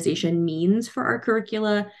decolonization means for our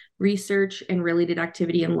curricula, research, and related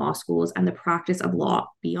activity in law schools, and the practice of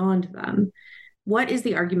law beyond them. What is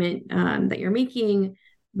the argument that you're making,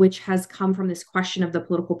 which has come from this question of the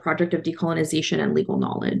political project of decolonization and legal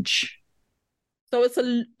knowledge? So it's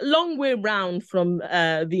a long way round from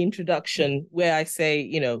the introduction where I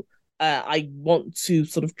say, I want to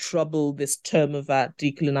sort of trouble this term about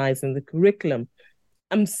decolonizing the curriculum.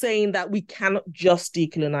 I'm saying that we cannot just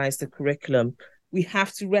decolonize the curriculum. We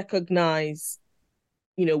have to recognize,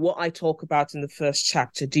 what I talk about in the first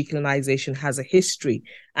chapter. Decolonization has a history.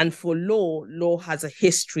 And for law has a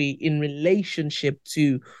history in relationship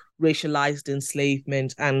to racialized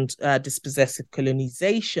enslavement and dispossessive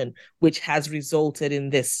colonization, which has resulted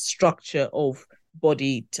in this structure of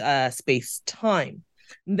body space time.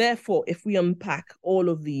 Therefore, if we unpack all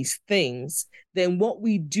of these things, then what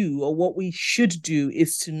we do or what we should do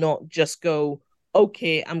is to not just go,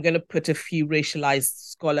 okay, I'm going to put a few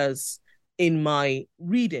racialized scholars in my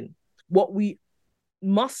reading. What we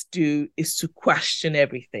must do is to question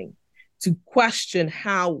everything, to question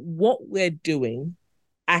how what we're doing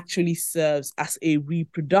actually serves as a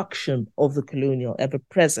reproduction of the colonial ever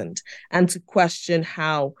present, and to question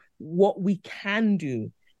how what we can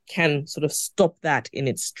do can sort of stop that in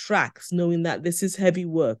its tracks, knowing that this is heavy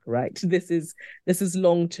work, right? This is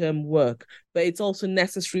long-term work, but it's also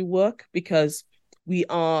necessary work because we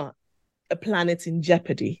are a planet in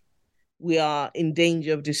jeopardy. We are in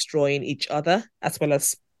danger of destroying each other as well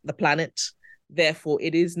as the planet. Therefore,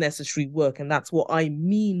 it is necessary work. And that's what I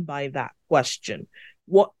mean by that question.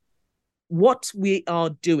 What we are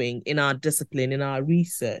doing in our discipline, in our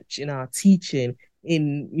research, in our teaching,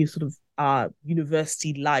 in sort of our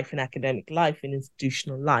university life and academic life and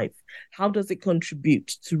institutional life, how does it contribute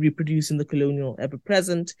to reproducing the colonial ever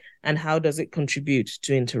present, and how does it contribute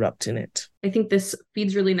to interrupting it? I think this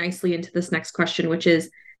feeds really nicely into this next question, which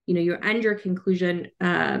is, your conclusion.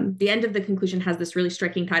 The end of the conclusion has this really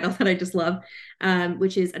striking title that I just love,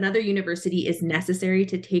 which is "Another university is necessary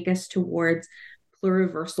to take us towards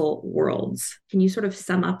pluriversal worlds." Can you sort of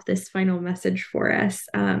sum up this final message for us,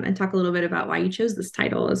 and talk a little bit about why you chose this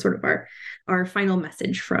title as sort of our final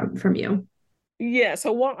message from you? Yeah,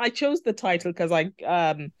 so I chose the title because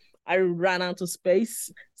I ran out of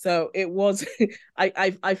space. So it was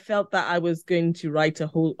I felt that I was going to write a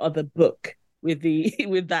whole other book with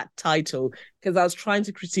that title, because I was trying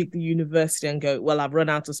to critique the university and go, well, I've run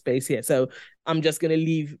out of space here, so I'm just going to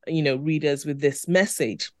leave readers with this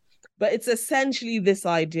message. But it's essentially this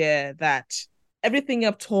idea that everything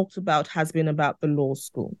I've talked about has been about the law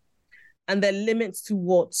school, and there are limits to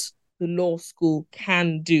what the law school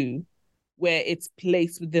can do where it's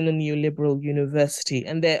placed within a neoliberal university.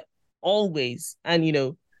 And they're always, and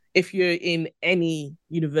if you're in any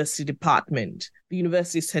university department, the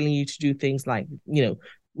university is telling you to do things like,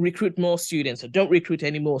 recruit more students, or don't recruit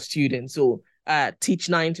any more students, or teach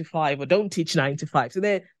 9 to 5, or don't teach 9 to 5. So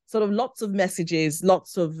there are sort of lots of messages,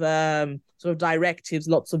 lots of sort of directives,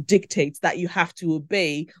 lots of dictates that you have to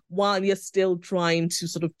obey while you're still trying to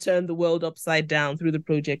sort of turn the world upside down through the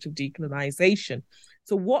project of decolonization.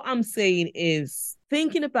 So what I'm saying is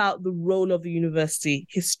thinking about the role of the university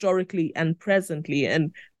historically and presently.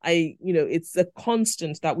 And it's a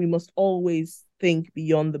constant that we must always think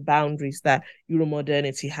beyond the boundaries that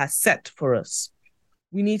Euromodernity has set for us.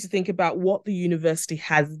 We need to think about what the university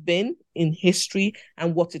has been in history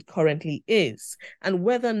and what it currently is, and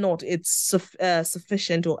whether or not it's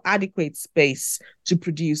sufficient or adequate space to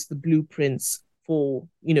produce the blueprints for,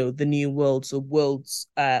 the new worlds or worlds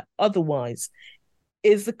otherwise.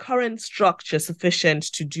 Is the current structure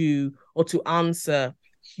sufficient to do or to answer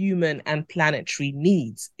human and planetary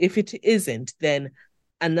needs? If it isn't, then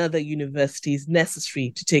another university is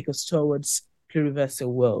necessary to take us towards pluriversal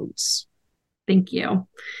worlds. Thank you.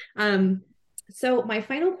 So my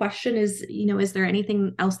final question is, is there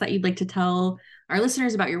anything else that you'd like to tell our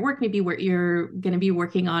listeners about your work, maybe what you're going to be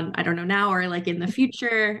working on, I don't know, now or like in the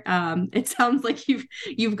future? It sounds like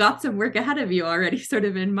you've got some work ahead of you already sort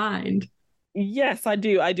of in mind. Yes, I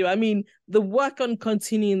do. I mean, the work on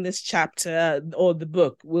continuing this chapter or the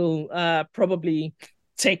book will probably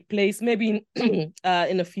take place maybe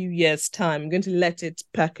in a few years' time. I'm going to let it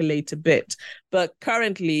percolate a bit. But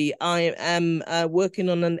currently, I am working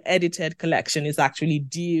on an edited collection. It's actually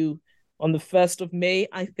due on the 1st of May,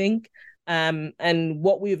 I think. And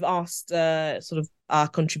what we've asked sort of our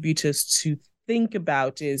contributors to think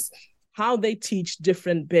about is how they teach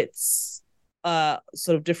different bits,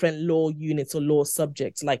 sort of different law units or law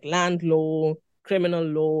subjects like land law, criminal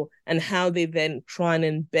law, and how they then try and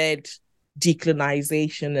embed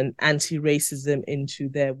decolonization and anti-racism into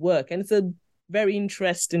their work. And it's a very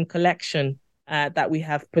interesting collection that we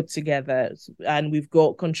have put together. And we've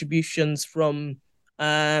got contributions from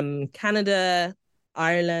Canada,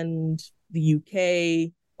 Ireland, the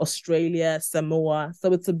UK, Australia, Samoa.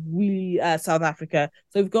 So it's a really South Africa.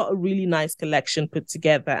 So we've got a really nice collection put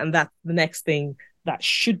together, and that's the next thing that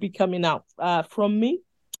should be coming out from me.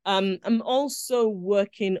 I'm also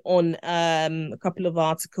working on a couple of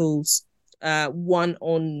articles, one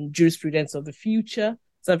on jurisprudence of the future.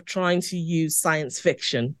 So I'm trying to use science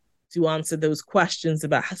fiction to answer those questions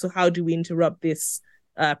about how do we interrupt this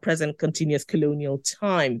present continuous colonial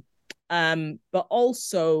time. But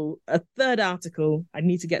also a third article, I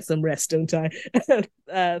need to get some rest, don't I?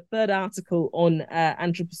 Third article on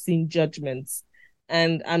Anthropocene judgments.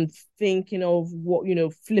 And I'm thinking of what,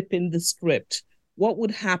 flipping the script. What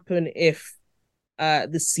would happen if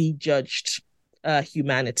the sea judged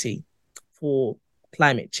humanity for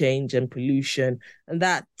climate change and pollution? And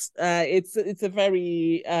that it's a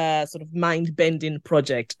very sort of mind-bending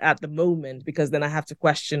project at the moment, because then I have to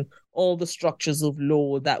question all the structures of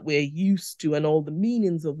law that we're used to and all the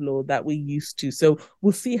meanings of law that we're used to. So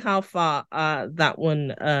we'll see how far that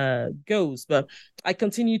one goes. But I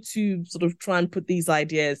continue to sort of try and put these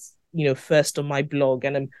ideas first on my blog,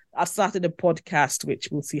 and I've started a podcast, which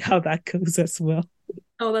we'll see how that goes as well.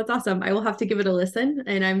 Oh, that's awesome. I will have to give it a listen,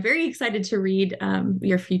 and I'm very excited to read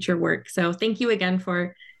your future work. So thank you again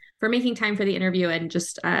for making time for the interview, and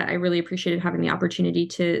just I really appreciated having the opportunity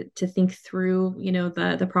to think through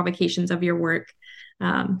the provocations of your work.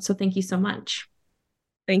 So thank you so much.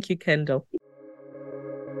 Thank you, Kendall.